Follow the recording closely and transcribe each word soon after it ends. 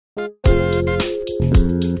We're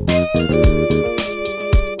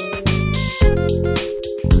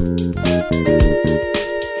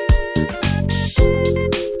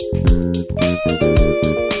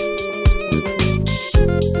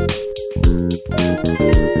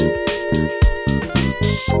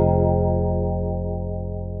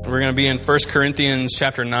going to be in 1 Corinthians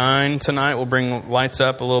chapter 9 tonight. We'll bring lights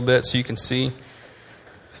up a little bit so you can see.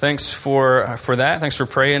 Thanks for that. Thanks for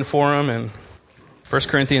praying for them. And 1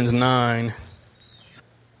 Corinthians 9.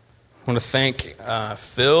 I want to thank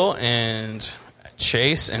Phil and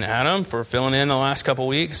Chase and Adam for filling in the last couple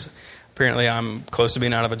weeks. Apparently I'm close to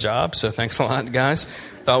being out of a job, so thanks a lot, guys.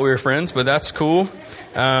 Thought we were friends, but that's cool.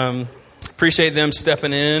 Appreciate them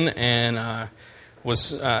stepping in, and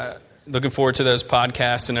was looking forward to those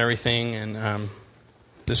podcasts and everything, and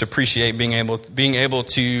just appreciate being able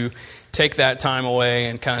to take that time away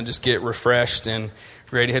and kind of just get refreshed and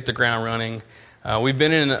ready to hit the ground running. We've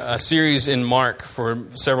been in a series in Mark for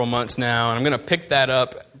several months now, and I'm going to pick that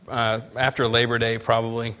up after Labor Day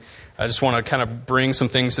probably. I just want to kind of bring some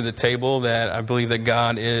things to the table that I believe that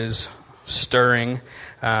God is stirring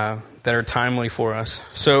that are timely for us.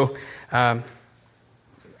 So a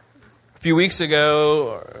few weeks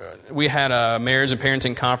ago, we had a marriage and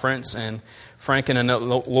parenting conference, and Frank and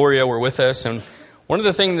Loria were with us. And one of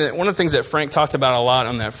the things that Frank talked about a lot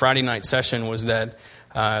on that Friday night session was that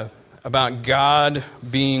about God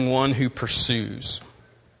being one who pursues.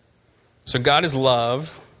 So God is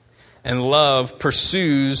love, and love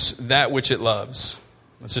pursues that which it loves.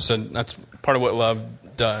 That's part of what love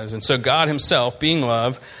does. And so God Himself, being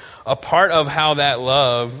love, a part of how that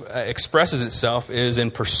love expresses itself is in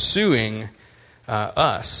pursuing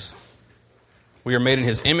us. We are made in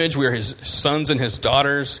His image. We are His sons and His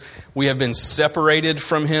daughters. We have been separated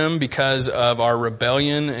from Him because of our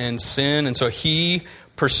rebellion and sin. And so He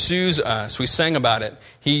pursues us. We sang about it.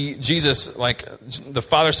 Jesus, like the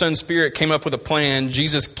Father, Son, Spirit came up with a plan.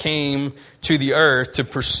 Jesus came to the earth to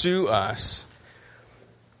pursue us.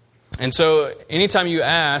 And so anytime you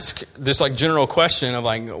ask this like general question of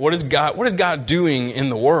like, what is God doing in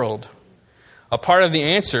the world? A part of the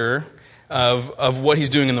answer of what He's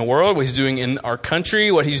doing in the world, what He's doing in our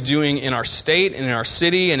country, what He's doing in our state and in our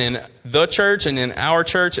city and in the church and in our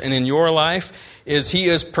church and in your life is He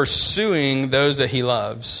is pursuing those that He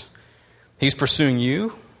loves. He's pursuing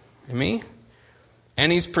you and me.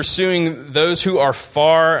 And He's pursuing those who are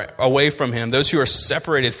far away from Him, those who are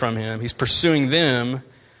separated from Him. He's pursuing them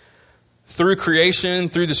through creation,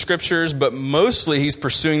 through the Scriptures, but mostly He's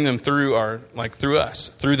pursuing them through us,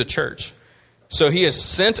 through the church. So He has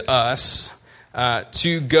sent us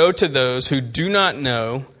to go to those who do not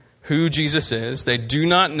know who Jesus is. They do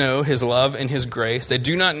not know His love and His grace. They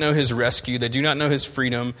do not know His rescue. They do not know His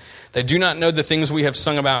freedom. They do not know the things we have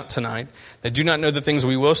sung about tonight. They do not know the things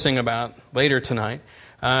we will sing about later tonight.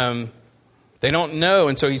 They don't know,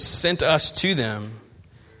 and so He sent us to them.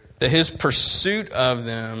 That His pursuit of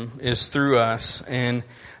them is through us. And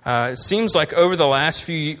it seems like over the last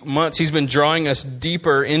few months, He's been drawing us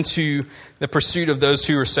deeper into the pursuit of those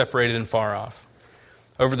who are separated and far off.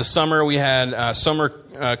 Over the summer, we had a summer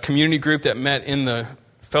community group that met in the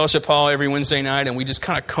fellowship hall every Wednesday night, and we just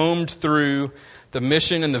kind of combed through the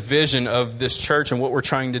mission and the vision of this church and what we're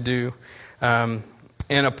trying to do. And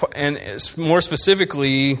more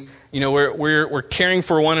specifically, you know, we're caring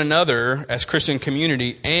for one another as Christian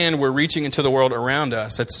community, and we're reaching into the world around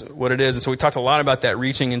us. That's what it is. And so we talked a lot about that,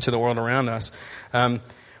 reaching into the world around us. And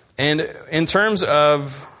in terms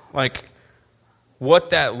of like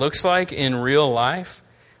what that looks like in real life,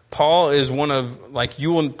 Paul is one of, like,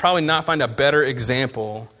 you will probably not find a better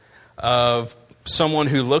example of someone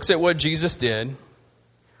who looks at what Jesus did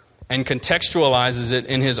and contextualizes it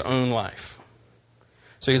in his own life.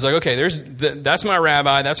 So he's like, okay, that's my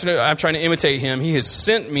rabbi. That's what I'm trying to imitate him. He has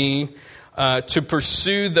sent me to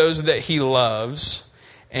pursue those that he loves,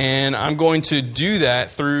 and I'm going to do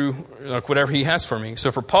that through like whatever he has for me.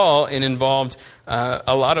 So for Paul, it involved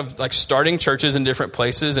a lot of like starting churches in different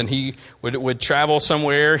places, and he would travel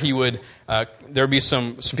somewhere. He would there would be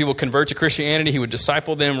some people convert to Christianity. He would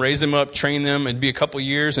disciple them, raise them up, train them. It'd be a couple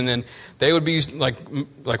years, and then they would be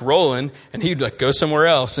like rolling, and he'd like go somewhere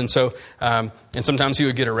else. And so and sometimes he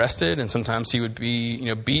would get arrested, and sometimes he would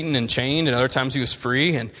be beaten and chained, and other times he was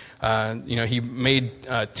free. And he made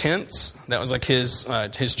tents. That was like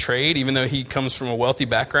his trade. Even though he comes from a wealthy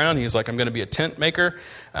background, he's like, I'm going to be a tent maker.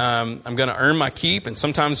 I'm going to earn my keep. And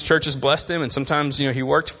sometimes churches blessed him, and sometimes he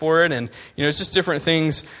worked for it, and it's just different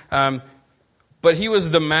things. But he was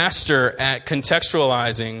the master at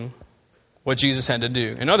contextualizing what Jesus had to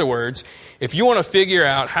do. In other words, if you want to figure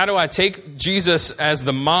out how do I take Jesus as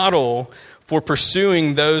the model for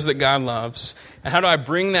pursuing those that God loves, And how do I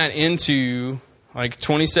bring that into like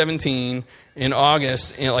 2017 in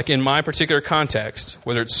August, in my particular context,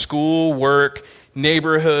 whether it's school, work,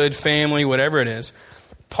 neighborhood, family, whatever it is.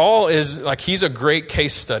 Paul is like, he's a great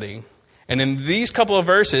case study. And in these couple of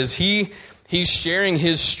verses, he's sharing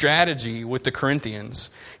his strategy with the Corinthians.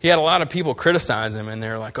 He had a lot of people criticize him, and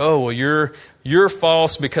they're like, "Oh, well, you're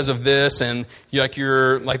false because of this," and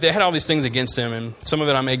you're they had all these things against him, and some of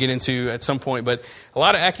it I may get into at some point, but a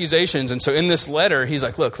lot of accusations. And so in this letter, he's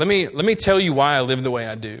like, "Look, let me tell you why I live the way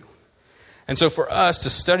I do." And so for us to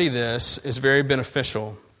study this is very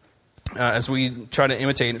beneficial as we try to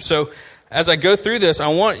imitate him. So as I go through this, I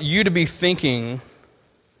want you to be thinking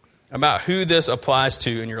about who this applies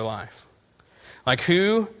to in your life. Like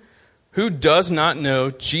who does not know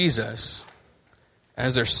Jesus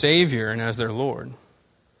as their Savior and as their Lord?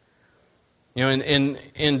 You know,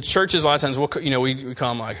 in churches, a lot of times we call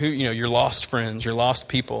them like your lost friends, your lost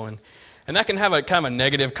people, and that can have a kind of a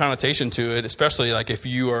negative connotation to it, especially like if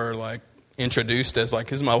you are like introduced as like,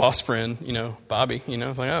 "This is my lost friend, Bobby."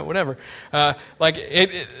 It's like, oh, whatever. So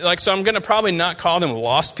I'm going to probably not call them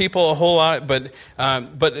lost people a whole lot, but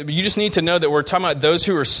you just need to know that we're talking about those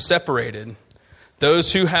who are separated.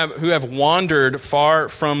 Those who have wandered far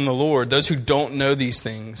from the Lord, those who don't know these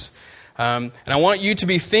things. And I want you to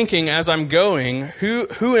be thinking as I'm going,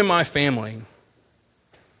 who in my family?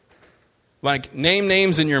 Like, name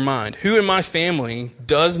names in your mind. Who in my family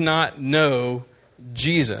does not know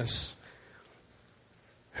Jesus?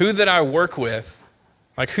 Who that I work with,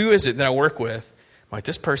 like who is it that I work with? Like,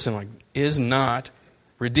 this person is not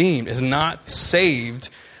redeemed, is not saved.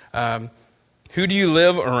 Who do you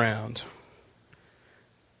live around?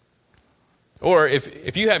 Or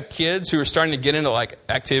if you have kids who are starting to get into like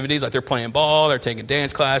activities, like they're playing ball, they're taking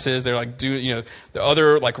dance classes, they're like doing, the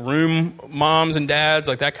other like room moms and dads,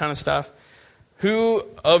 like that kind of stuff. Who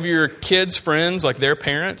of your kids' friends, like their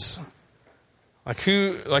parents,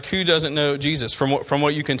 who doesn't know Jesus from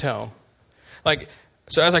what you can tell?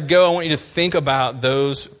 So as I go, I want you to think about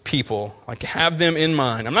those people, like have them in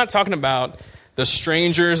mind. I'm not talking about the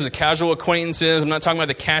strangers, the casual acquaintances. I'm not talking about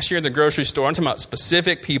the cashier at the grocery store. I'm talking about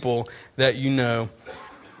specific people that you know.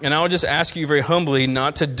 And I would just ask you very humbly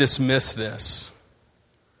not to dismiss this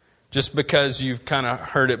just because you've kind of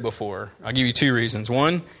heard it before. I'll give you two reasons.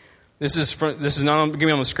 One, this is not going to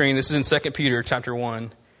be on the screen. This is in 2 Peter chapter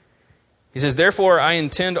 1. He says, "Therefore I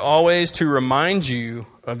intend always to remind you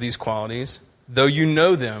of these qualities, though you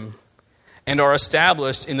know them and are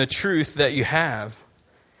established in the truth that you have.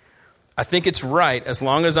 I think it's right, as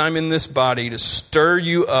long as I'm in this body, to stir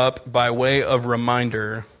you up by way of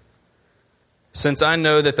reminder, since I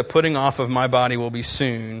know that the putting off of my body will be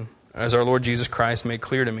soon, as our Lord Jesus Christ made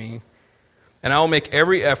clear to me. And I will make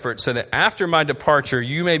every effort so that after my departure,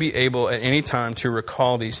 you may be able at any time to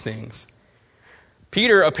recall these things."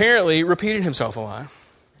 Peter apparently repeated himself a lot.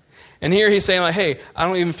 And here he's saying, hey, I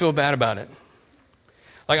don't even feel bad about it.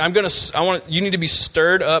 You need to be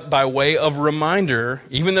stirred up by way of reminder,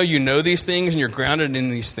 even though you know these things and you're grounded in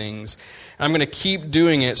these things. And I'm going to keep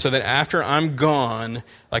doing it so that after I'm gone,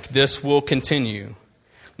 this will continue.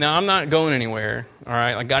 Now, I'm not going anywhere, all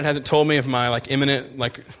right? God hasn't told me of my imminent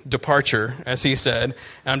departure, as he said. And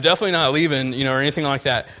I'm definitely not leaving, or anything like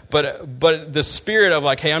that. But the spirit of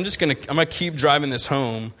hey, I'm gonna keep driving this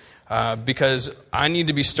home. Because I need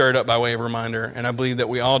to be stirred up by way of reminder, and I believe that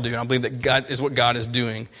we all do. And I believe that God is what God is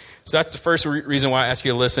doing. So that's the first reason why I ask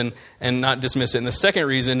you to listen and not dismiss it. And the second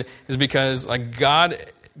reason is because God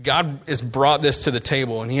has brought this to the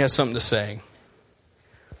table, and he has something to say.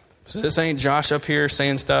 So this ain't Josh up here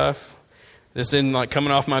saying stuff. This isn't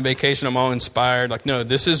coming off my vacation, I'm all inspired. No,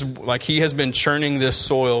 this is he has been churning this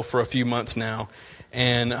soil for a few months now.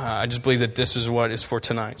 And I just believe that this is what is for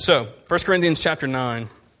tonight. So 1 Corinthians chapter 9.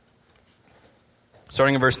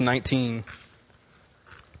 Starting in verse 19.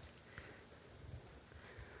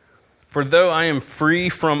 "For though I am free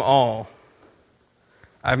from all,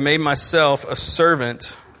 I've made myself a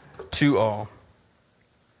servant to all,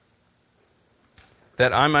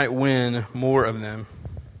 that I might win more of them.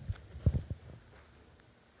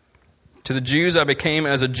 To the Jews I became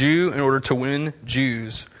as a Jew in order to win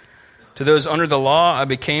Jews. To those under the law I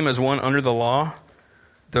became as one under the law,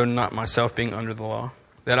 though not myself being under the law,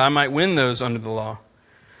 that I might win those under the law.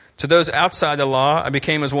 To those outside the law, I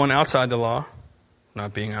became as one outside the law,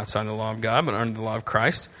 not being outside the law of God, but under the law of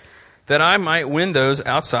Christ, that I might win those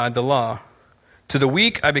outside the law. To the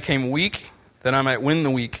weak, I became weak, that I might win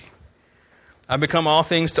the weak. I become all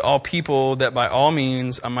things to all people, that by all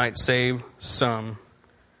means I might save some.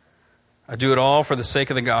 I do it all for the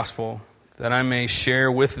sake of the gospel, that I may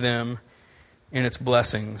share with them in its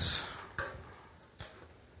blessings."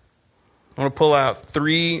 I want to pull out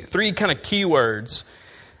three kind of keywords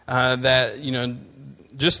that,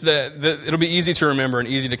 just that it'll be easy to remember and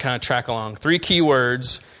easy to kind of track along. 3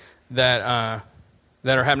 keywords that are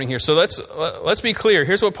happening here. So let's be clear.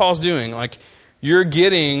 Here's what Paul's doing. Like, you're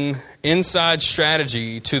getting inside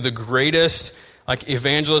strategy to the greatest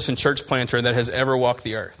evangelist and church planter that has ever walked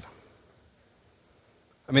the earth.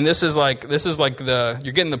 I mean, this is like you're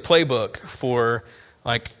getting the playbook for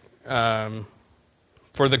the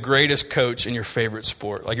greatest coach in your favorite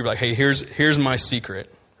sport. Like, you're like, hey, here's my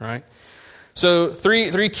secret, right? So three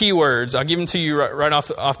keywords. I'll give them to you right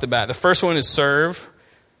off the bat. The first one is serve.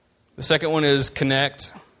 The second one is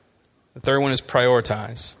connect. The third one is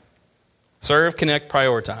prioritize. Serve, connect,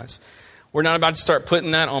 prioritize. We're not about to start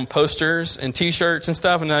putting that on posters and T-shirts and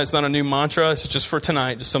stuff, and it's not a new mantra. It's just for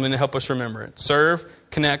tonight, just something to help us remember it. Serve,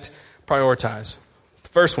 connect, prioritize. The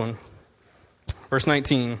first one, verse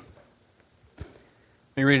 19. Let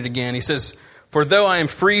me read it again. He says, "For though I am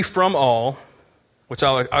free from all," which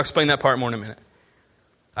I'll explain that part more in a minute,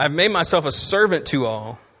 "I have made myself a servant to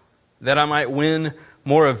all, that I might win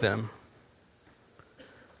more of them."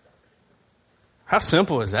 How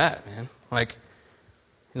simple is that, man?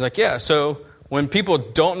 He's like, yeah, so when people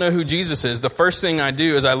don't know who Jesus is, the first thing I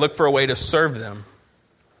do is I look for a way to serve them.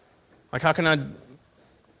 How can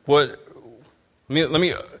let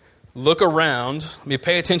me look around, let me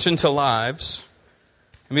pay attention to lives,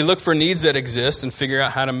 let me look for needs that exist and figure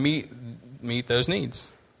out how to meet those needs.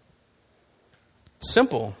 It's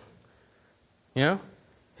simple.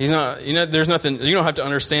 He's not, there's nothing, you don't have to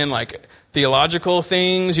understand theological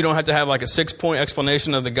things. You don't have to have a 6-point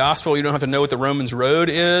explanation of the gospel. You don't have to know what the Romans road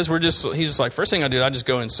is. He's just like, first thing I do, I just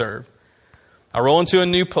go and serve. I roll into a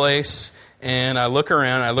new place and I look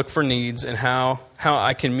around, I look for needs and how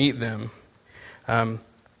I can meet them. It's one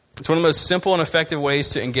of the most simple and effective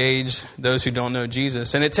ways to engage those who don't know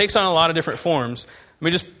Jesus. And it takes on a lot of different forms. Let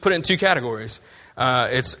me just put it in 2 categories.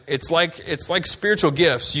 It's like spiritual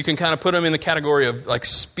gifts. You can kind of put them in the category of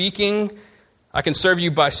speaking. I can serve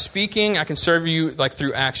you by speaking. I can serve you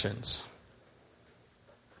through actions.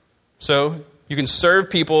 So you can serve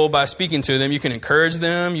people by speaking to them. You can encourage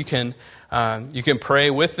them. You can pray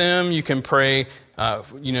with them. You can pray.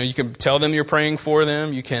 You can tell them you're praying for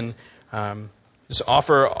them. You can just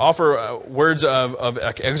offer words of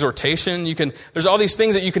exhortation. There's all these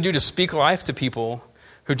things that you can do to speak life to people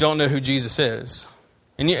who don't know who Jesus is.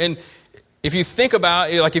 And if you think about,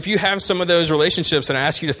 if you have some of those relationships and I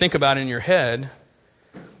ask you to think about it in your head,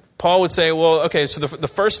 Paul would say, well, okay, so the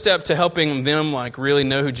first step to helping them really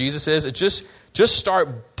know who Jesus is just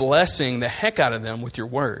start blessing the heck out of them with your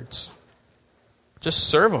words. Just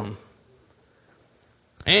serve them.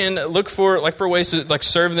 And look for ways to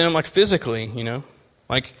serve them physically,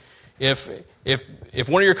 If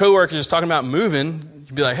one of your coworkers is talking about moving,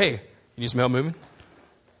 you'd be like, hey, you need some help moving?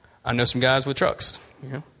 I know some guys with trucks,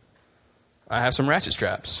 I have some ratchet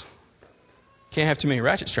straps. Can't have too many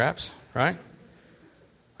ratchet straps, right?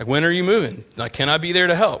 When are you moving? Can I be there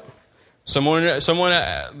to help? Someone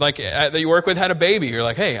that you work with had a baby. You're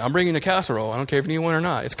like, hey, I'm bringing a casserole. I don't care if you need one or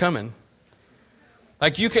not. It's coming.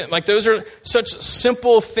 Those are such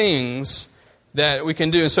simple things that we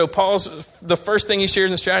can do. And so the first thing he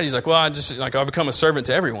shares in strategy is I'll become a servant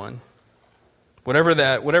to everyone. Whatever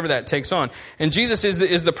that takes on. And Jesus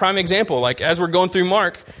is the prime example. As we're going through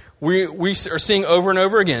Mark, we are seeing over and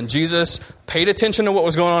over again, Jesus paid attention to what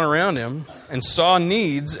was going on around him and saw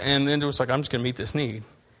needs and then was I'm just going to meet this need.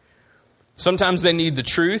 Sometimes they need the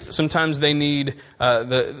truth. Sometimes they need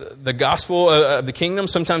the gospel of the kingdom.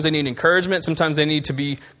 Sometimes they need encouragement. Sometimes they need to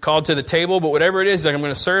be called to the table. But whatever it is, I'm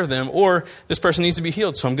going to serve them. Or this person needs to be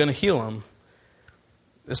healed, so I'm going to heal them.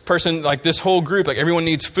 This person, this whole group, everyone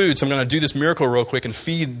needs food, so I'm going to do this miracle real quick and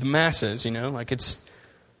feed the masses, It's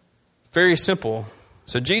very simple.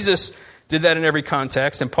 So Jesus did that in every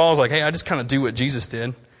context, and Paul's like, hey, I just kind of do what Jesus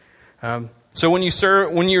did. So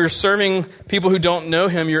when you're serving people who don't know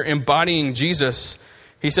him, you're embodying Jesus.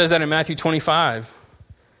 He says that in Matthew 25.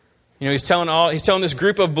 He's telling this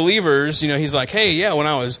group of believers, he's like, hey, yeah, when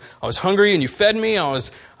I was hungry and you fed me, I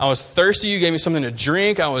was thirsty, you gave me something to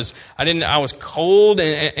drink, I was cold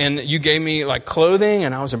and you gave me clothing,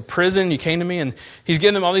 and I was in prison, you came to me. And he's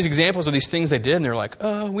giving them all these examples of these things they did, and they're like,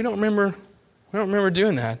 we don't remember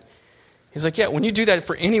doing that. He's like, yeah, when you do that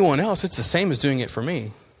for anyone else, it's the same as doing it for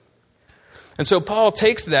me. And so Paul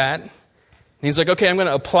takes that, and he's like, okay, I'm going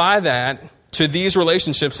to apply that to these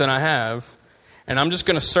relationships that I have, and I'm just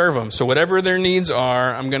going to serve them. So whatever their needs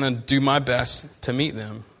are, I'm going to do my best to meet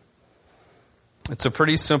them. It's a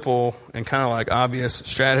pretty simple and kind of obvious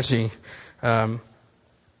strategy.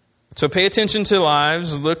 So pay attention to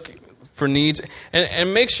lives. Look for needs,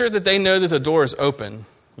 and make sure that they know that the door is open,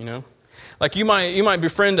 Like you might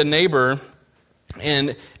befriend a neighbor,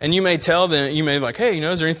 and you may tell them, you may be like, hey,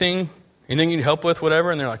 is there anything you need help with,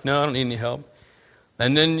 whatever? And they're like, no, I don't need any help.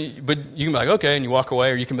 And then, but you can be like, okay, and you walk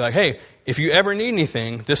away, or you can be like, hey, if you ever need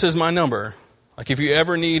anything, this is my number. Like if you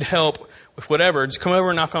ever need help with whatever, just come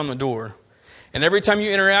over and knock on the door. And every time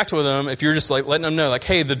you interact with them, if you're just like letting them know, like,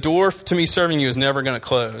 hey, the door to me serving you is never going to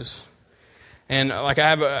close. And like I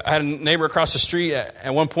had a neighbor across the street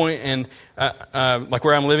at one point, and like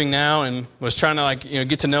where I'm living now, and was trying to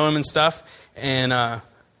get to know him and stuff, and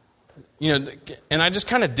and I just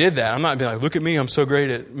kind of did that. I'm not being like, look at me, I'm so great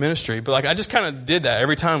at ministry, but like I just kind of did that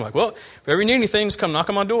every time. Like, well, if ever you need anything, just come knock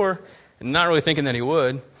on my door, and not really thinking that he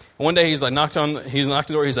would. And one day he's knocked on the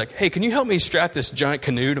door. He's like, hey, can you help me strap this giant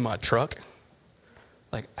canoe to my truck?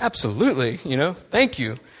 Like, absolutely, thank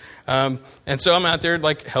you. And so I'm out there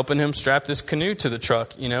helping him strap this canoe to the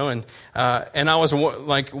truck, and I was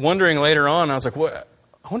wondering later on, I was like, what?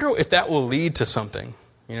 I wonder if that will lead to something,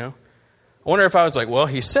 I wonder if I was like, well,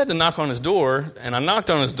 he said to knock on his door, and I knocked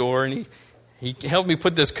on his door, and he helped me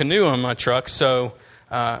put this canoe on my truck, so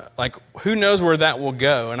who knows where that will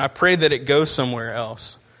go? And I pray that it goes somewhere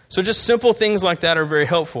else. So just simple things like that are very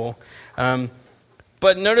helpful.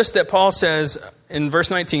 But notice that Paul says in verse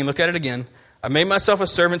 19, look at it again, I made myself a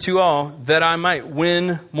servant to all that I might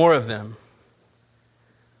win more of them.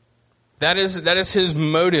 That is his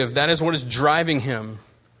motive. That is what is driving him.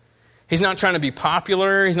 He's not trying to be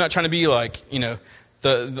popular. He's not trying to be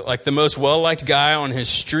the most well-liked guy on his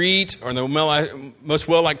street, or the most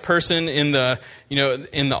well-liked person in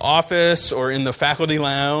the office or in the faculty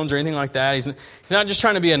lounge or anything like that. He's not just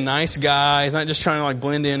trying to be a nice guy. He's not just trying to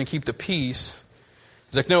blend in and keep the peace.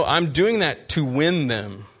 He's like, no, I'm doing that to win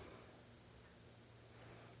them.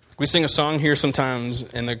 We sing a song here sometimes,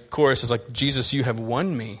 and the chorus is like, Jesus, you have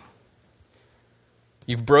won me.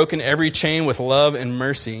 You've broken every chain with love and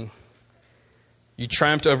mercy. You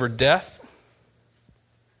triumphed over death.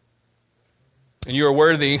 And you are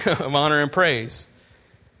worthy of honor and praise.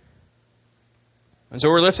 And so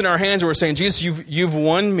we're lifting our hands and we're saying, Jesus, you've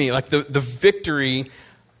won me. Like the victory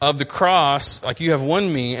of the cross, like you have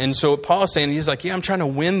won me. And so Paul's saying, he's like, yeah, I'm trying to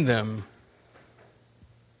win them.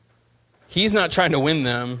 He's not trying to win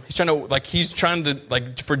them. He's trying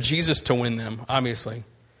to for Jesus to win them, obviously.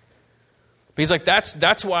 But he's like,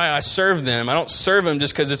 that's why I serve them. I don't serve them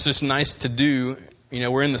just because it's just nice to do.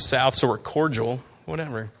 We're in the South, so we're cordial,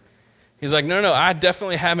 whatever. He's like, no, I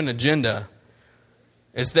definitely have an agenda.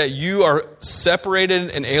 It's that you are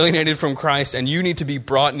separated and alienated from Christ, and you need to be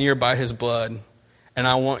brought near by his blood. And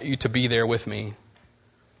I want you to be there with me.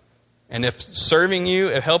 And if serving you,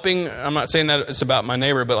 if helping, I'm not saying that it's about my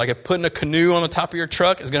neighbor, but if putting a canoe on the top of your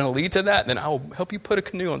truck is going to lead to that, then I will help you put a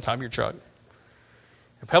canoe on top of your truck.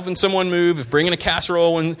 If helping someone move, if bringing a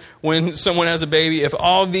casserole when someone has a baby, if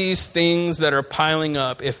all these things that are piling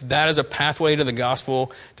up, if that is a pathway to the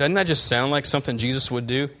gospel, doesn't that just sound like something Jesus would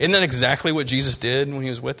do? Isn't that exactly what Jesus did when he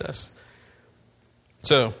was with us?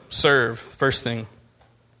 So, serve, first thing.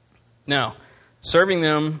 Now, serving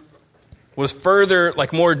them was further,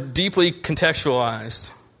 more deeply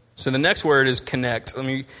contextualized. So the next word is connect.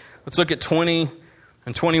 Let's look at 20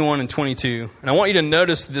 and 21 and 22. And I want you to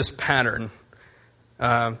notice this pattern.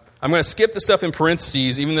 I'm going to skip the stuff in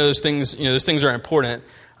parentheses, even though those things are important.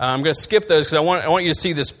 I'm going to skip those because I want you to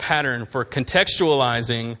see this pattern for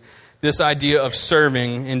contextualizing this idea of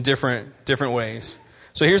serving in different ways.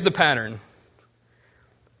 So here's the pattern.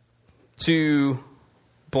 To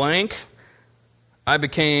blank, I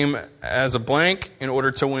became as a blank in order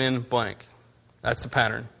to win blank. That's the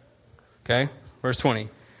pattern. Okay? Verse 20.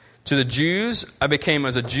 To the Jews, I became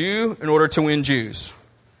as a Jew in order to win Jews.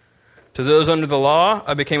 To those under the law,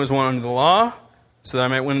 I became as one under the law, so that I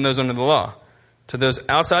might win those under the law. To those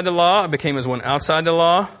outside the law, I became as one outside the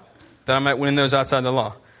law, that I might win those outside the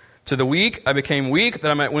law. To the weak, I became weak,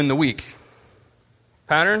 that I might win the weak.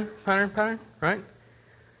 Pattern, right?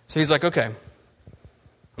 So he's like, okay,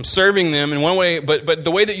 I'm serving them in one way, but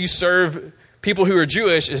the way that you serve people who are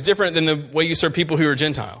Jewish is different than the way you serve people who are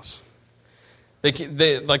Gentiles.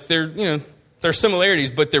 There are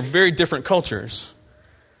similarities, but they're very different cultures.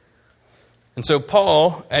 And so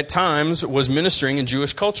Paul, at times, was ministering in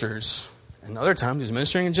Jewish cultures. And other times, he was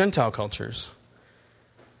ministering in Gentile cultures.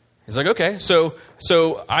 He's like, okay, so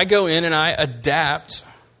I go in and I adapt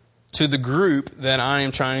to the group that I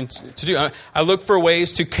am trying to do. I look for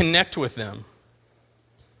ways to connect with them.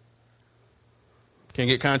 Can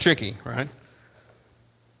get kind of tricky, right?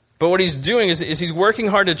 But what he's doing is he's working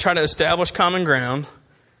hard to try to establish common ground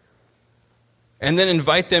and then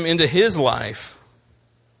invite them into his life.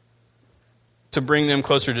 to bring them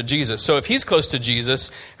closer to Jesus. So if he's close to Jesus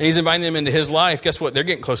and he's inviting them into his life, guess what? They're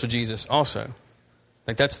getting closer to Jesus also.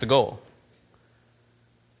 Like, that's the goal.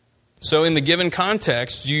 So in the given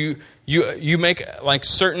context, you make like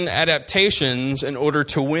certain adaptations in order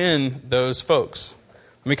to win those folks.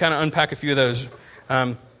 Let me kind of unpack a few of those.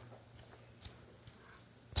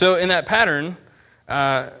 So in that pattern,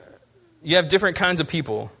 you have different kinds of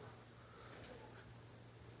people.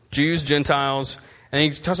 Jews, Gentiles, and he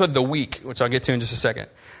talks about the weak, which I'll get to in just a second.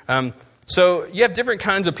 So you have different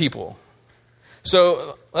kinds of people.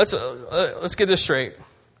 So let's get this straight.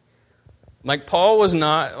 Like, Paul's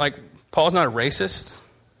not a racist.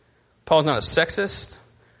 Paul's not a sexist.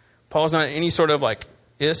 Paul's not any sort of like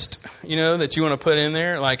ist, that you want to put in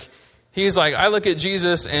there. Like, he's like, I look at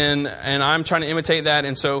Jesus and I'm trying to imitate that.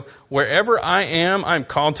 And so wherever I am, I'm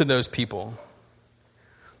called to those people.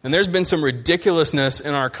 And there's been some ridiculousness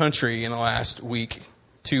in our country in the last week,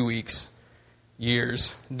 2 weeks,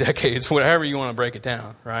 years, decades, whatever you want to break it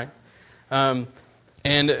down, right?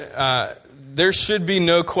 There should be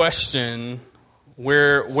no question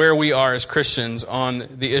where we are as Christians on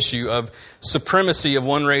the issue of supremacy of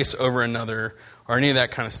one race over another, or any of that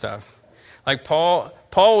kind of stuff. Like, Paul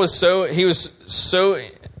was so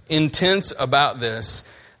intense about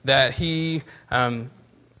this that he's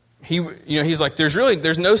like, there's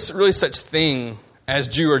no really such thing as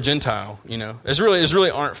Jew or Gentile. There's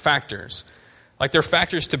really aren't factors. Like, they're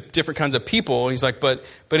factors to different kinds of people. He's like, but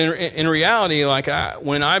in reality, like,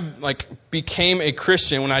 when I became a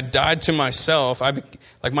Christian, when I died to myself,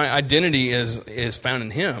 my identity is found in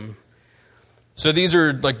Him. So these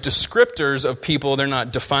are like descriptors of people. They're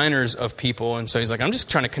not definers of people. And so he's like, I'm just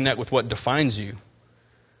trying to connect with what defines you.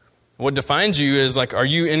 What defines you is like, are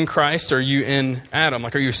you in Christ or are you in Adam?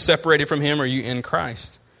 Like, are you separated from Him or are you in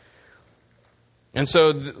Christ? And so,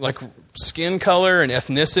 like, skin color and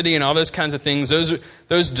ethnicity and all those kinds of things,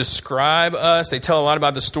 those describe us. They tell a lot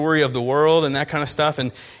about the story of the world and that kind of stuff.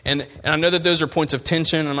 And I know that those are points of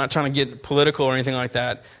tension. I'm not trying to get political or anything like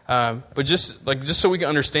that. But just so we can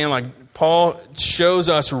understand, like, Paul shows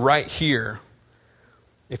us right here,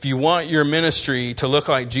 if you want your ministry to look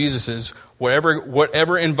like Jesus's,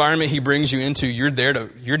 whatever environment He brings you into, you're there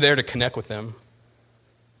to connect with them.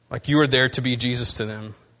 Like, you are there to be Jesus to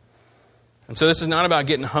them. And so this is not about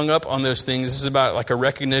getting hung up on those things. This is about like a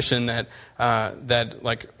recognition that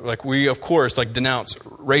we, of course, like, denounce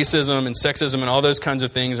racism and sexism and all those kinds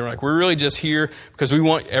of things. And we're really just here because we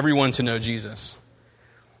want everyone to know Jesus.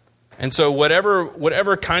 And so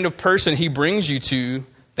whatever kind of person He brings you to,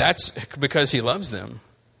 that's because He loves them.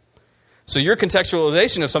 So your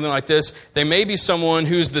contextualization of something like this, they may be someone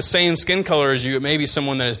who's the same skin color as you. It may be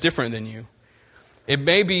someone that is different than you. It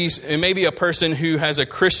may be a person who has a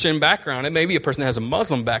Christian background. It may be a person that has a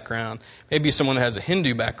Muslim background. It may be someone that has a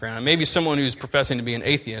Hindu background. It may be someone who's professing to be an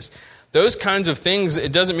atheist. Those kinds of things,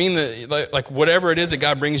 it doesn't mean that, like whatever it is that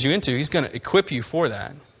God brings you into, He's going to equip you for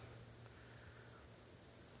that.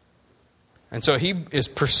 And so He is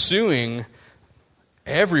pursuing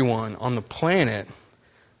everyone on the planet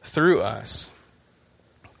through us.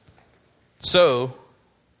 So,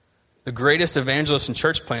 the greatest evangelist and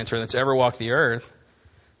church planter that's ever walked the earth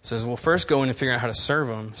says, well, first go in and figure out how to serve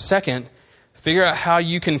them. Second, figure out how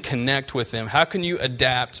you can connect with them. How can you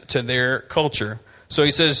adapt to their culture? So he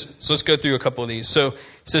says, so let's go through a couple of these. So he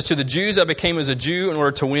says, to the Jews I became as a Jew in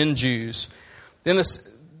order to win Jews. Then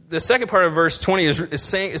the second part of verse 20 is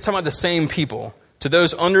talking about the same people. To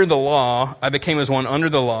those under the law, I became as one under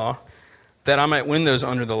the law, that I might win those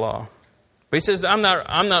under the law. But he says, I'm not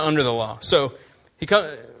under the law. So he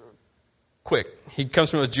comes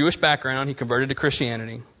from a Jewish background. He converted to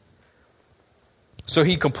Christianity. So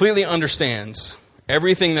he completely understands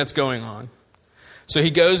everything that's going on. So he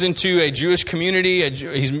goes into a Jewish community.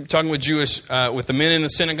 He's talking with the men in the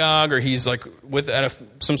synagogue, or he's like at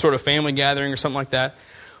some sort of family gathering or something like that.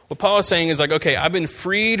 What Paul is saying is like, okay, I've been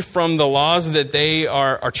freed from the laws that they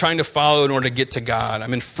are trying to follow in order to get to God. I've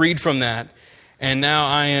been freed from that. And now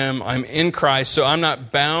I'm in Christ, so I'm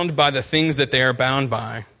not bound by the things that they are bound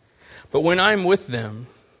by. But when I'm with them,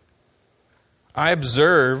 I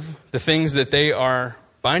observe the things that they are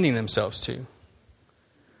binding themselves to.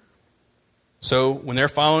 So when they're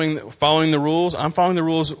following the rules, I'm following the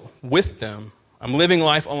rules with them. I'm living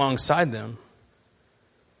life alongside them.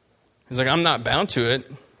 He's like, I'm not bound to it,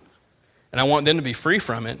 and I want them to be free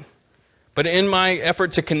from it. But in my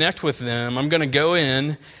effort to connect with them, I'm going to go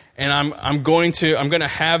in and I'm going to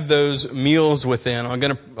have those meals with them. I'm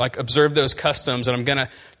going to like observe those customs, and I'm going to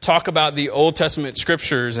talk about the Old Testament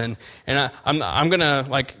scriptures, and I'm going to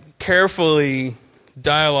like carefully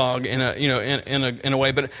dialogue in a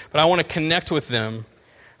way, but I want to connect with them.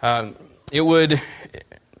 it's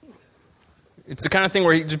the kind of thing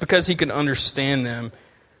where just because he could understand them.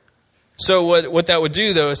 So what that would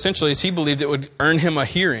do, though, essentially, is he believed it would earn him a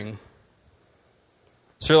hearing.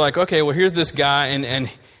 So you're like, okay, well, here's this guy, and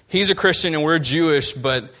he's a Christian and we're Jewish,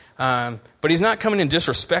 but he's not coming and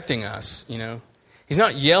disrespecting us, you know. He's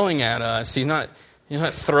not yelling at us. He's not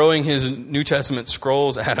throwing his New Testament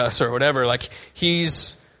scrolls at us or whatever. Like,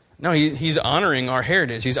 he's honoring our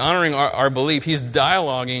heritage. He's honoring our belief. He's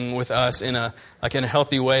dialoguing with us in a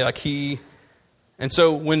healthy way. And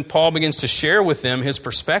so when Paul begins to share with them his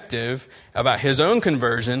perspective about his own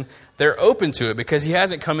conversion, they're open to it because he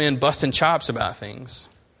hasn't come in busting chops about things.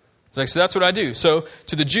 It's like, so that's what I do. So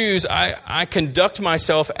to the Jews, I conduct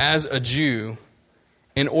myself as a Jew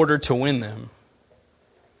in order to win them.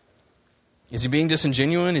 Is he being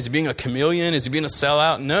disingenuous? Is he being a chameleon? Is he being a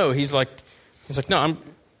sellout? No, he's like, no,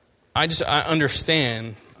 I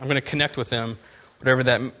understand. I'm going to connect with them, whatever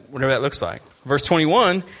that looks like. Verse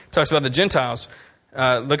 21 talks about the Gentiles.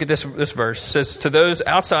 Look at this verse. It says, to those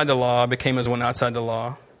outside the law, I became as one outside the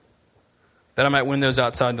law, that I might win those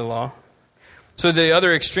outside the law. So the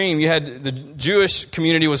other extreme, you had the Jewish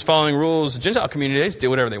community was following rules. The Gentile community, they just did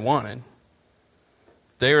whatever they wanted.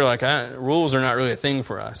 They were like, rules are not really a thing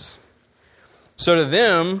for us. So to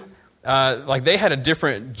them, they had a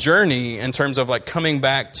different journey in terms of like coming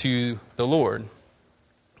back to the Lord.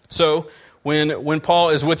 So when Paul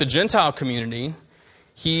is with the Gentile community,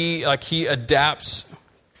 he adapts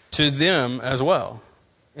to them as well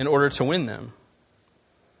in order to win them.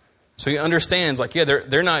 So he understands,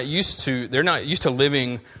 they're not used to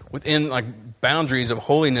living within boundaries of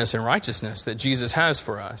holiness and righteousness that Jesus has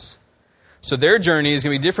for us. So their journey is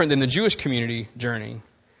going to be different than the Jewish community journey.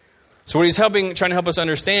 So what he's trying to help us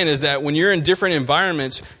understand is that when you're in different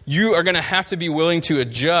environments, you are going to have to be willing to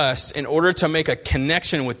adjust in order to make a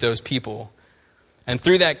connection with those people. And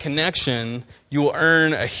through that connection, you will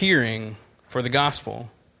earn a hearing for the gospel.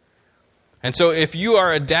 And so if you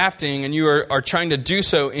are adapting and you are trying to do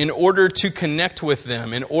so in order to connect with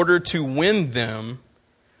them, in order to win them,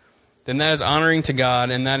 then that is honoring to God,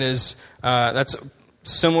 and that's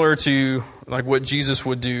similar to what Jesus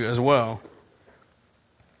would do as well.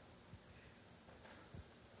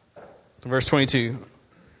 Verse 22,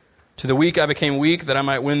 to the weak I became weak that I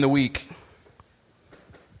might win the weak.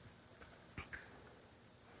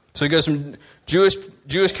 So he goes from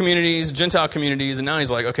Jewish communities, Gentile communities, and now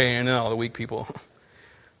he's like, okay, and now all the weak people.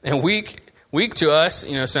 And weak to us,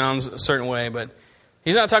 sounds a certain way, but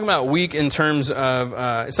he's not talking about weak in terms of,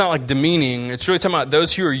 it's not like demeaning. It's really talking about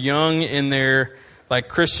those who are young in their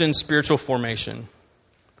Christian spiritual formation.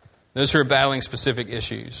 Those who are battling specific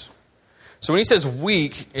issues. So when he says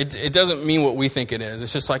weak, it doesn't mean what we think it is.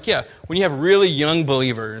 It's just when you have really young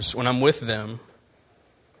believers, when I'm with them,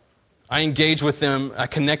 I engage with them, I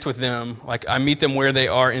connect with them, I meet them where they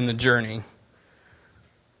are in the journey.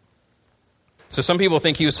 So some people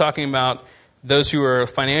think he was talking about those who are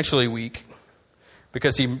financially weak,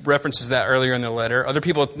 because he references that earlier in the letter. Other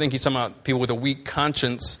people think he's talking about people with a weak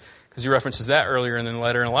conscience, because he references that earlier in the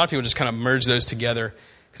letter. And a lot of people just kind of merge those together,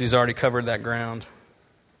 because he's already covered that ground.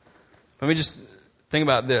 Let me just think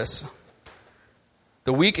about this.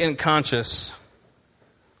 The weak and conscious,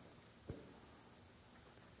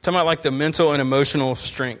 talking about the mental and emotional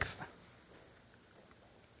strength.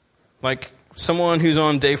 Like someone who's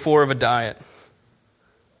on day 4 of a diet.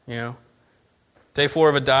 Day 4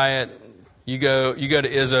 of a diet, you go to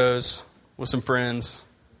Izzo's with some friends.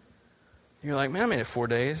 You're like, man, I made it 4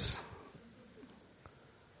 days.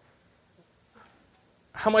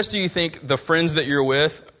 How much do you think the friends that you're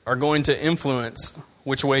with are going to influence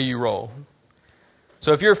which way you roll?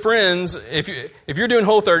 So if your friends, if you're doing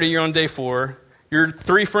Whole30, you're on day 4. Your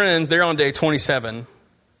 3 friends, they're on day 27.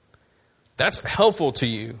 That's helpful to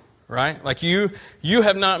you, right? You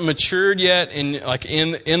have not matured yet in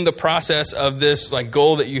the process of this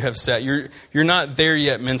goal that you have set. You're not there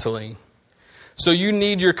yet mentally. So you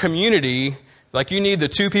need your community, you need the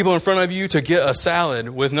 2 people in front of you to get a salad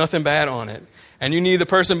with nothing bad on it. And you need the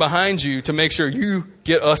person behind you to make sure you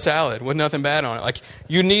get a salad with nothing bad on it.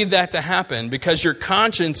 You need that to happen because your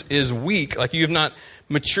conscience is weak. You have not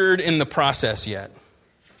matured in the process yet.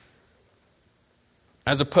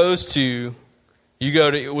 As opposed to, you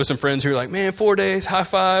go with some friends who are like, man, 4 days, high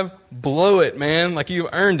five, blow it, man. You've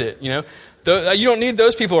earned it, You don't need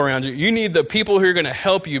those people around you. You need the people who are going to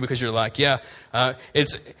help you because you're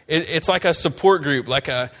it's like a support group, like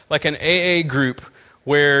an AA group,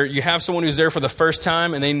 where you have someone who's there for the first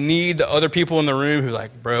time and they need the other people in the room who are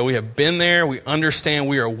like, bro, we have been there, we understand,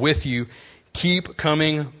 we are with you, keep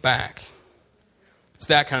coming back. It's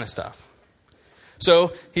that kind of stuff.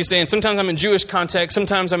 So he's saying sometimes I'm in Jewish context,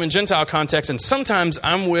 sometimes I'm in Gentile context, and sometimes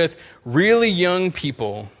I'm with really young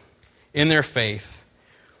people in their faith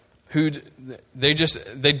who they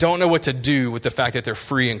don't know what to do with the fact that they're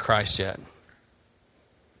free in Christ yet.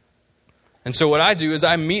 And so what I do is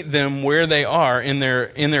I meet them where they are in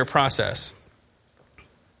their process.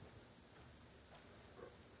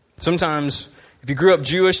 Sometimes, if you grew up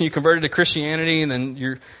Jewish and you converted to Christianity, and then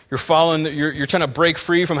you're trying to break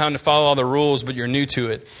free from having to follow all the rules, but you're new to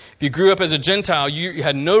it. If you grew up as a Gentile, you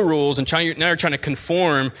had no rules, and now you're trying to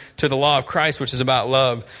conform to the law of Christ, which is about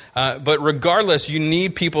love. But regardless, you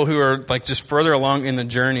need people who are like just further along in the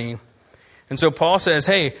journey. And so Paul says,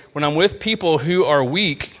 hey, when I'm with people who are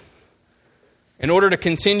weak, in order to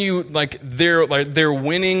continue their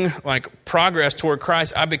winning progress toward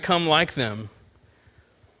Christ, I become like them.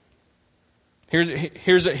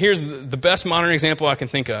 Here's the best modern example I can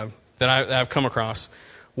think of that I've come across.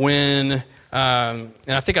 And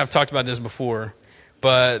I think I've talked about this before,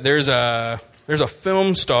 but there's a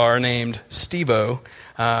film star named Steve-O,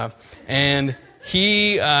 and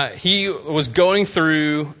he was going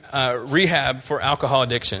through rehab for alcohol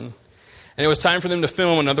addiction. And it was time for them to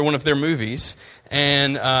film another one of their movies.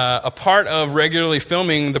 And a part of regularly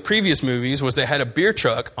filming the previous movies was they had a beer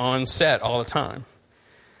truck on set all the time.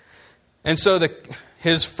 And so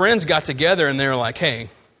his friends got together and they were like, hey,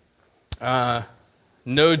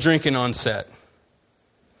 no drinking on set.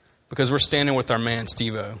 Because we're standing with our man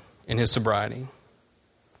Steve-O in his sobriety.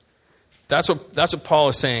 That's what Paul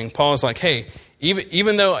is saying. Paul is like, hey,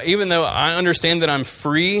 even though I understand that I'm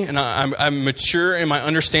free and I'm mature in my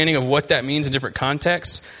understanding of what that means in different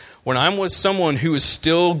contexts, when I'm with someone who is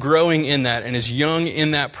still growing in that and is young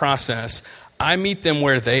in that process, I meet them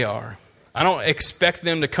where they are. I don't expect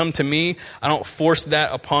them to come to me. I don't force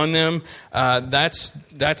that upon them. That's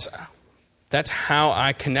how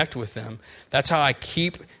I connect with them. That's how I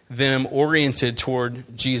keep them oriented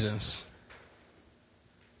toward Jesus.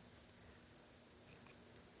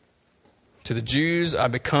 To the Jews, I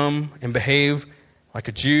become and behave like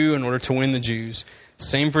a Jew in order to win the Jews.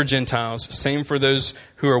 Same for Gentiles. Same for those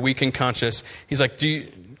who are weak and conscious. He's like, do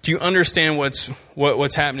you understand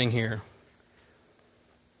what's happening here?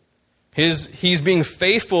 He's being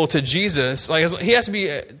faithful to Jesus. Like he has to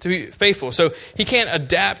be faithful. So he can't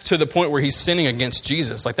adapt to the point where he's sinning against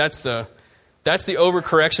Jesus. Like that's the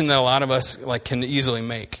overcorrection that a lot of us can easily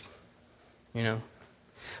make. You know,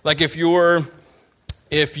 like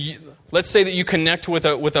let's say that you connect with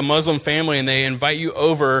a Muslim family and they invite you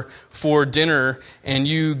over for dinner, and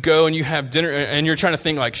you go and you have dinner, and you're trying to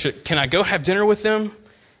think can I go have dinner with them?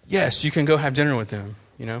 Yes, you can go have dinner with them.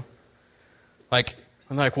 You know,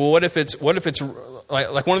 I'm like, well, what if it's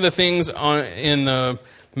like one of the things in the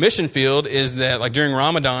mission field is that during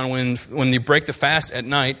Ramadan when they break the fast at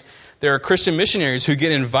night, there are Christian missionaries who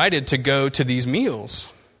get invited to go to these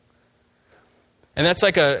meals. And that's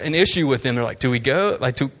an issue with them. They're like, do we go?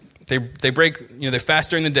 They break, they fast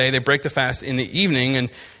during the day, they break the fast in the evening,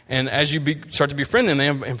 and as you start to befriend them, they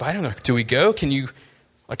invite them, do we go? Can you,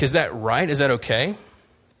 is that right? Is that okay?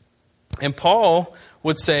 And Paul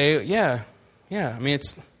would say, yeah, I mean,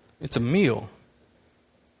 it's a meal.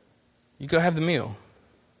 You go have the meal.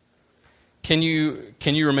 Can you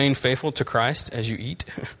remain faithful to Christ as you eat?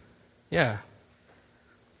 Yeah.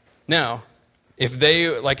 Now, if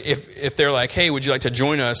they're like, hey, would you like to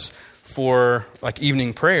join us for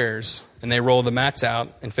evening prayers, and they roll the mats out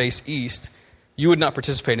and face east, you would not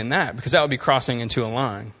participate in that because that would be crossing into a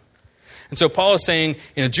line. And so Paul is saying,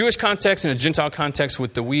 in a Jewish context, in a Gentile context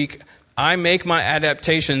with the weak, I make my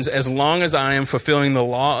adaptations as long as I am fulfilling the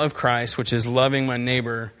law of Christ, which is loving my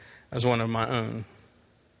neighbor as one of my own.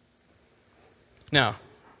 Now,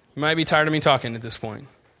 you might be tired of me talking at this point.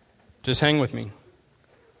 Just hang with me.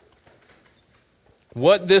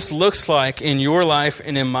 What this looks like in your life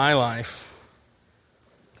and in my life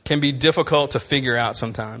can be difficult to figure out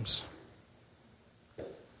sometimes.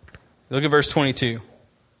 Look at verse 22.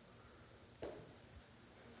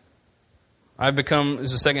 This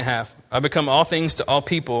is the second half. I've become all things to all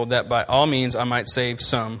people, that by all means I might save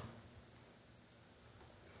some.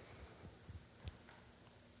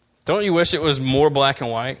 Don't you wish it was more black and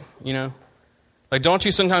white, Don't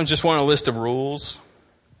you sometimes just want a list of rules?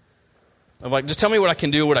 Of just tell me what I can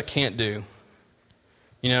do, what I can't do.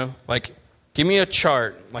 Give me a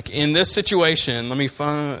chart. In this situation, let me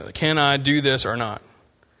find, can I do this or not?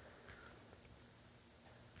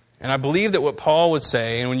 And I believe that what Paul would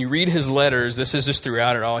say, and when you read his letters, this is just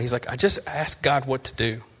throughout it all, he's like, I just ask God what to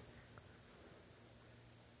do.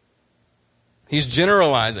 He's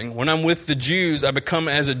generalizing. When I'm with the Jews, I become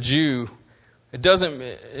as a Jew.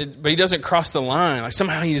 But he doesn't cross the line. Like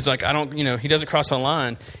somehow he's like, he doesn't cross the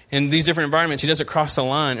line. In these different environments, he doesn't cross the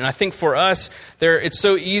line. And I think for us, it's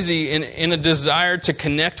so easy in a desire to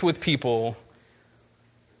connect with people.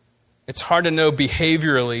 It's hard to know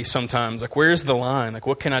behaviorally sometimes, like where's the line? Like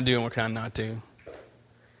what can I do and what can I not do?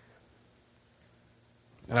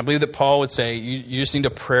 And I believe that Paul would say, you just need to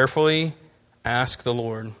prayerfully ask the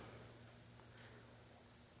Lord.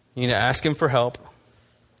 You need to ask him for help.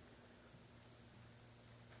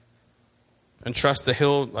 And trust that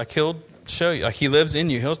he'll show you. Like he lives in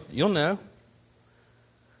you. You'll know.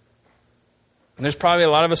 And there's probably a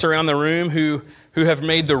lot of us around the room who have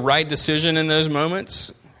made the right decision in those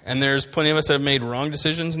moments. And there's plenty of us that have made wrong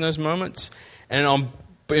decisions in those moments. And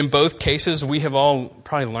in both cases, we have all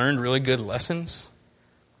probably learned really good lessons.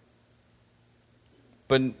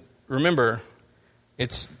 But remember,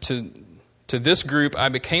 it's to this group, I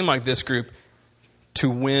became like this group to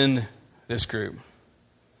win this group.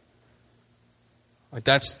 Like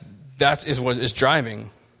that is what is driving.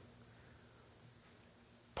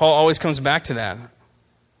 Paul always comes back to that.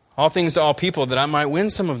 All things to all people, that I might win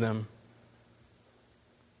some of them.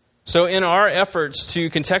 So in our efforts to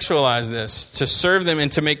contextualize this, to serve them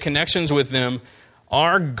and to make connections with them,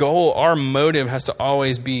 our goal, our motive has to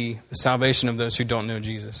always be the salvation of those who don't know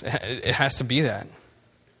Jesus. It has to be that.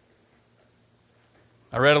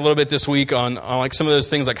 I read a little bit this week on like some of those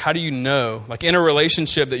things, like how do you know, like in a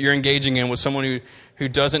relationship that you're engaging in with someone who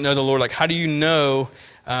doesn't know the Lord, like how do you know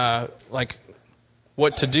like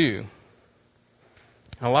what to do?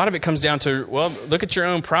 And a lot of it comes down to, well, look at your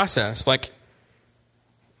own process. Like,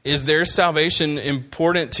 is their salvation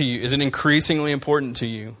important to you? Is it increasingly important to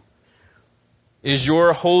you? Is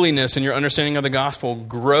your holiness and your understanding of the gospel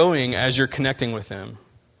growing as you're connecting with them?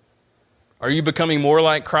 Are you becoming more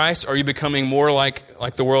like Christ? Or are you becoming more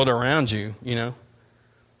like the world around you, you know?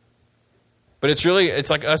 But it's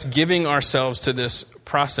like us giving ourselves to this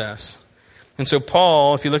process. And so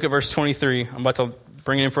Paul, if you look at verse 23, I'm about to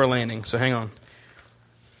bring it in for a landing, so hang on.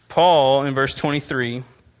 Paul, in verse 23,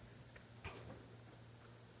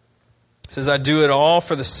 says, I do it all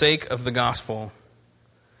for the sake of the gospel,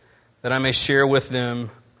 that I may share with them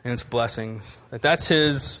in its blessings. That's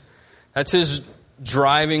his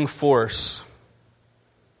driving force,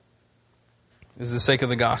 is the sake of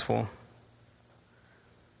the gospel.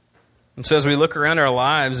 And so as we look around our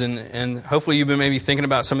lives, and hopefully you've been maybe thinking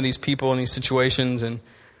about some of these people in these situations, and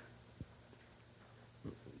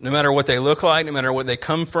no matter what they look like, no matter what they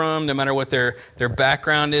come from, no matter what their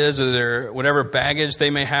background is, or their whatever baggage they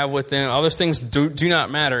may have with them, all those things do not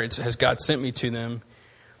matter. Has God sent me to them?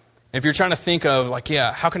 If you're trying to think of, like,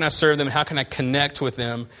 yeah, how can I serve them? How can I connect with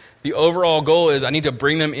them? The overall goal is I need to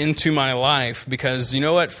bring them into my life, because you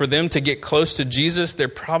know what? For them to get close to Jesus, they're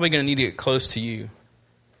probably going to need to get close to you.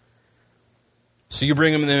 So you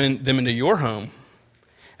bring them into your home,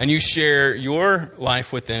 and you share your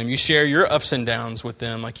life with them. You share your ups and downs with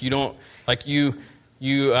them. Like you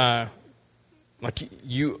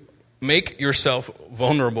make yourself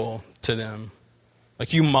vulnerable to them.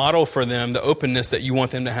 Like you model for them the openness that you want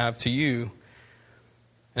them to have to you.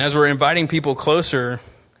 And as we're inviting people closer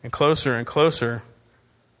and closer and closer,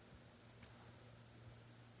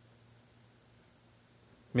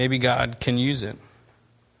 maybe God can use it.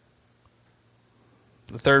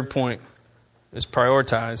 The third point is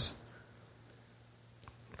prioritize.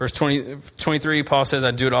 Verse 23, Paul says, I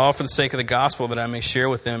do it all for the sake of the gospel, that I may share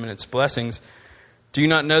with them in its blessings. Do you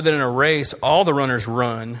not know that in a race all the runners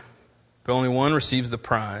run, but only one receives the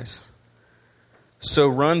prize? So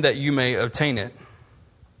run that you may obtain it.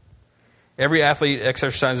 Every athlete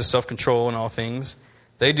exercises self-control in all things.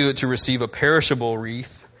 They do it to receive a perishable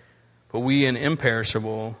wreath, but we an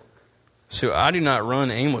imperishable. So I do not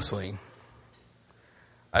run aimlessly.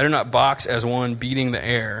 I do not box as one beating the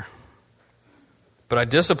air, but I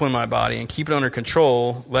discipline my body and keep it under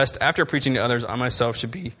control, lest after preaching to others, I myself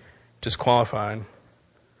should be disqualified.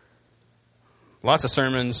 Lots of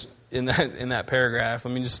sermons in that paragraph.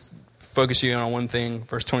 Let me just focus you on one thing.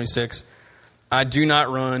 Verse 26, I do not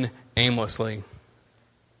run aimlessly.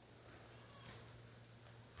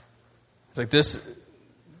 It's like this,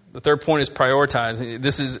 the third point is prioritize.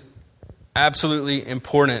 This is absolutely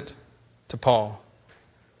important to Paul.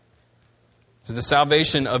 So the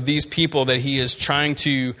salvation of these people that he is trying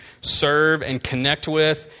to serve and connect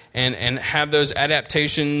with and have those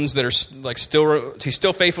adaptations that are like he's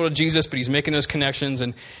still faithful to Jesus, but he's making those connections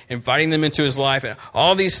and inviting them into his life. And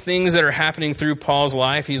all these things that are happening through Paul's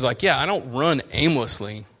life, he's like, yeah, I don't run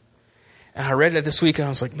aimlessly. And I read that this week and I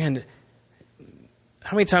was like, man,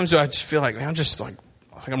 how many times do I just feel like, man,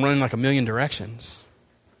 I'm running like a million directions?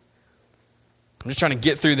 I'm just trying to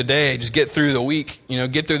get through the day, just get through the week,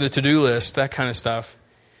 get through the to-do list, that kind of stuff.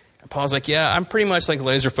 And Paul's like, yeah, I'm pretty much like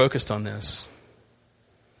laser focused on this.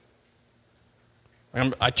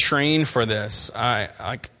 I train for this.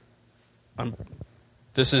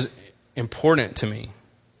 This is important to me.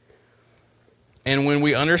 And when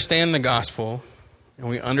we understand the gospel and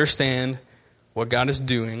we understand what God is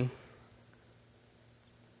doing,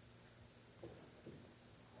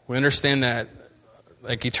 we understand that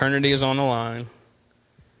like eternity is on the line.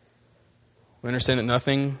 We understand that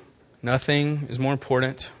nothing is more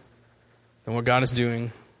important than what God is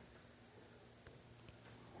doing.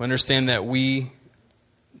 We understand that we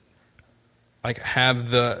have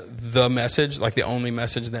the message, like the only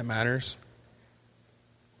message that matters.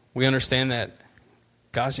 We understand that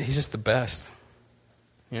He's just the best.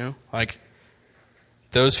 Like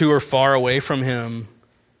those who are far away from Him,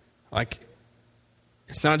 like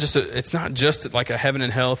it's not just like a heaven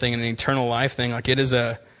and hell thing and an eternal life thing. Like it is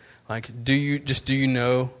do you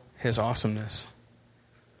know His awesomeness?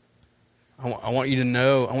 I want you to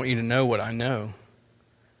know what I know.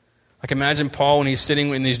 Like imagine Paul when he's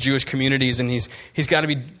sitting in these Jewish communities and he's got to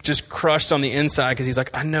be just crushed on the inside because he's like,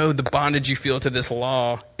 I know the bondage you feel to this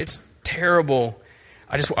law. It's terrible.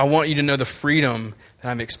 I want you to know the freedom that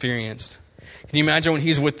I've experienced. Can you imagine when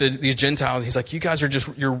he's with these Gentiles? He's like, you guys are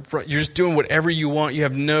you're just doing whatever you want. You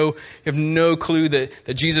have no clue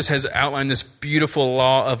that Jesus has outlined this beautiful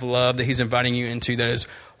law of love that He's inviting you into that is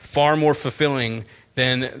far more fulfilling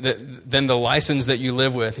than the license that you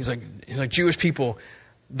live with. He's like Jewish people,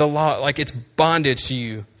 the law, like it's bondage to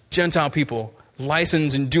you. Gentile people,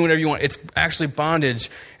 license and do whatever you want. It's actually bondage.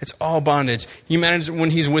 It's all bondage. You imagine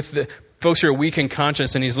when he's with the folks who are weak in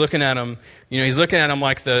conscience and he's looking at them, he's looking at them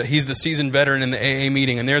like he's the seasoned veteran in the AA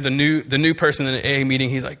meeting and they're the new person in the AA meeting.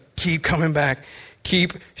 He's like, keep coming back,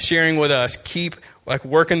 keep sharing with us, keep like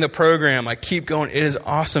working the program, like keep going. It is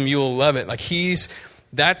awesome. You will love it. Like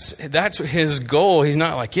that's his goal. He's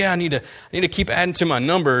not like, yeah, I need to keep adding to my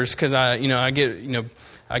numbers because I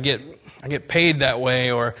get paid that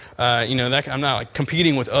way, or that I'm not like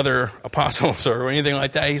competing with other apostles or anything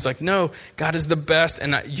like that. He's like, no, God is the best,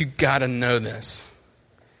 and you got to know this.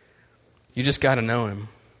 You just got to know Him.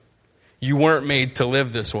 You weren't made to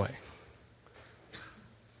live this way.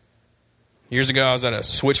 Years ago, I was at a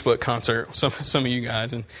Switchfoot concert. Some of you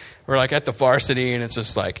guys, and we're like at the Varsity, and it's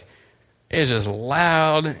just like. It's just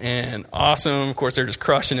loud and awesome. Of course, they're just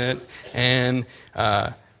crushing it. And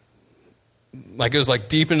it was like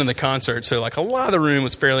deep into the concert. So like a lot of the room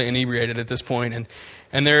was fairly inebriated at this point.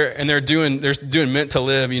 And they're doing Meant to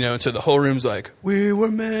Live, so the whole room's like, we were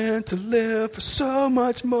meant to live for so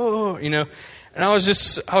much more, And I was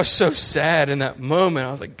so sad in that moment.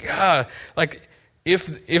 I was like, God, like if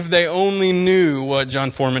they only knew what John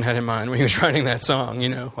Foreman had in mind when he was writing that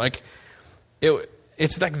song, like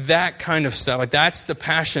it's like that kind of stuff. Like that's the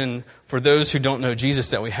passion for those who don't know Jesus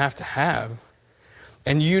that we have to have.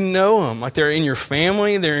 And you know them. Like they're in your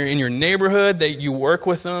family. They're in your neighborhood. That you work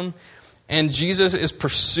with them. And Jesus is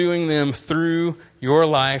pursuing them through your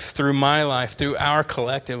life, through my life, through our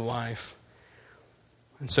collective life.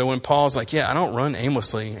 And so when Paul's like, yeah, I don't run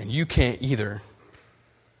aimlessly, and you can't either.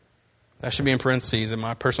 That should be in parentheses in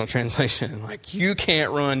my personal translation. Like, you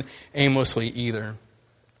can't run aimlessly either.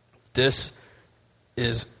 This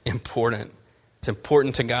is important. It's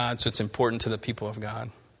important to God, so it's important to the people of God.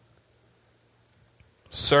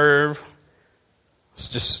 Serve.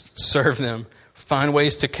 Just serve them. Find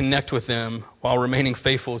ways to connect with them while remaining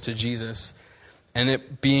faithful to Jesus. And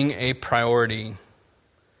it being a priority.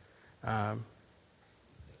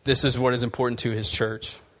 This is what is important to His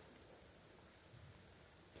church.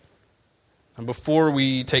 And before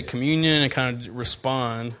we take communion and kind of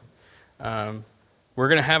respond, we're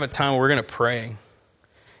going to have a time where we're going to pray.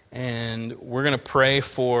 And we're going to pray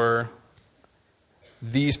for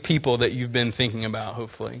these people that you've been thinking about,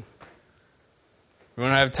 hopefully. We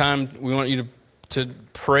want to have time. We want you to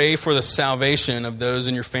pray for the salvation of those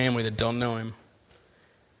in your family that don't know Him.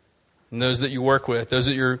 And those that you work with, those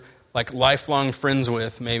that you're like lifelong friends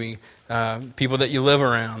with, maybe people that you live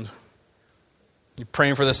around. You're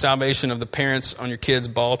praying for the salvation of the parents on your kids'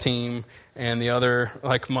 ball team and the other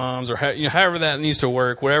like moms, or however that needs to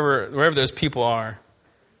work, wherever those people are.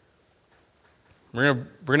 We're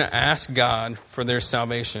gonna ask God for their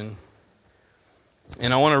salvation.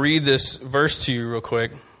 And I want to read this verse to you real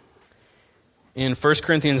quick. In 1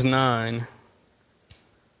 Corinthians 9,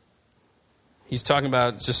 he's talking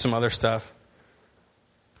about just some other stuff.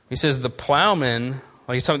 He says the plowman,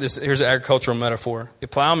 like he's talking about this, here's an agricultural metaphor. The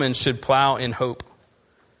plowman should plow in hope,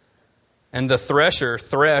 and the thresher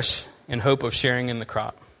thresh in hope of sharing in the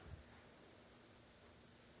crop.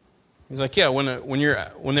 He's like, yeah,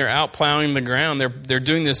 when they're out plowing the ground, they're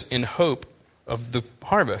doing this in hope of the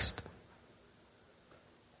harvest.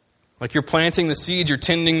 Like you're planting the seed, you're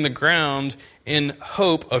tending the ground in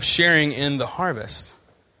hope of sharing in the harvest.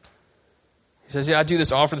 He says, yeah, I do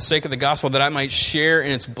this all for the sake of the gospel, that I might share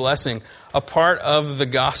in its blessing. A part of the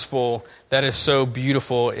gospel that is so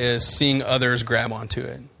beautiful is seeing others grab onto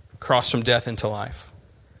it, cross from death into life.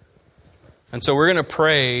 And so we're going to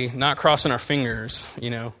pray, not crossing our fingers,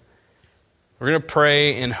 We're going to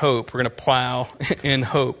pray in hope. We're going to plow in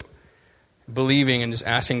hope, believing and just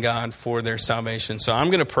asking God for their salvation. So I'm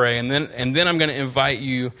going to pray, and then I'm going to invite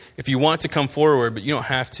you, if you want to come forward, but you don't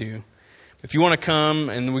have to. If you want to come,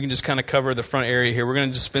 and we can just kind of cover the front area here, we're going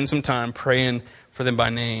to just spend some time praying for them by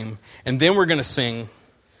name. And then we're going to sing,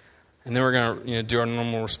 and then we're going to do our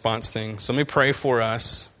normal response thing. So let me pray for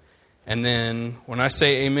us, and then when I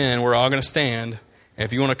say amen, we're all going to stand. And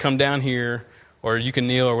if you want to come down here, or you can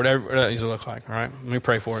kneel, or whatever that needs to look like. All right? Let me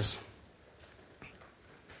pray for us.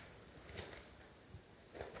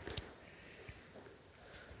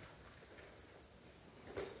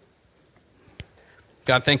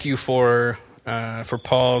 God, thank you for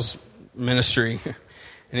Paul's ministry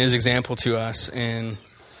and his example to us. And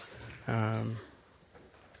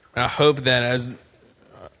I hope that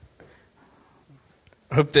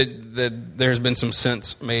that there's been some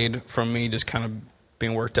sense made from me just kind of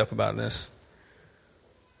being worked up about this.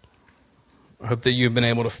 I hope that you've been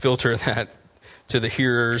able to filter that to the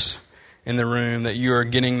hearers in the room, that you are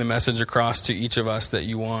getting the message across to each of us that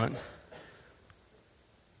you want.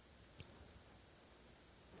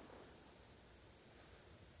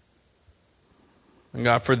 And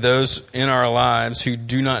God, for those in our lives who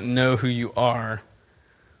do not know who you are,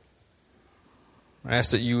 I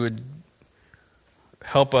ask that you would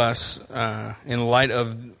help us in light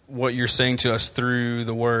of what you're saying to us through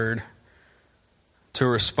the Word to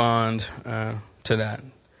respond to that,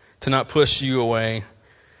 to not push you away,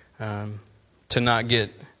 to not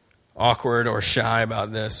get awkward or shy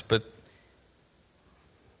about this, but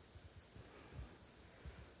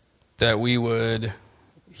that we would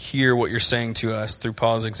hear what you're saying to us through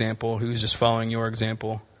Paul's example, who's just following your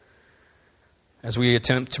example, as we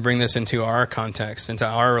attempt to bring this into our context, into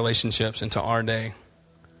our relationships, into our day.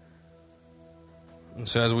 And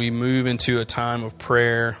so as we move into a time of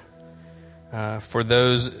prayer for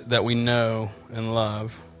those that we know and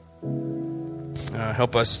love,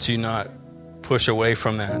 help us to not push away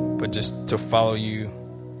from that, but just to follow you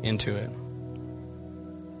into it.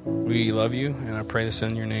 We love you, and I pray this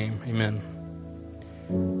in your name. Amen.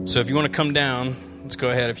 So if you want to come down, let's go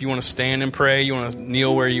ahead. If you want to stand and pray, you want to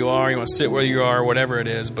kneel where you are, you want to sit where you are, whatever it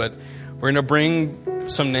is. But we're going to bring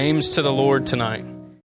some names to the Lord tonight.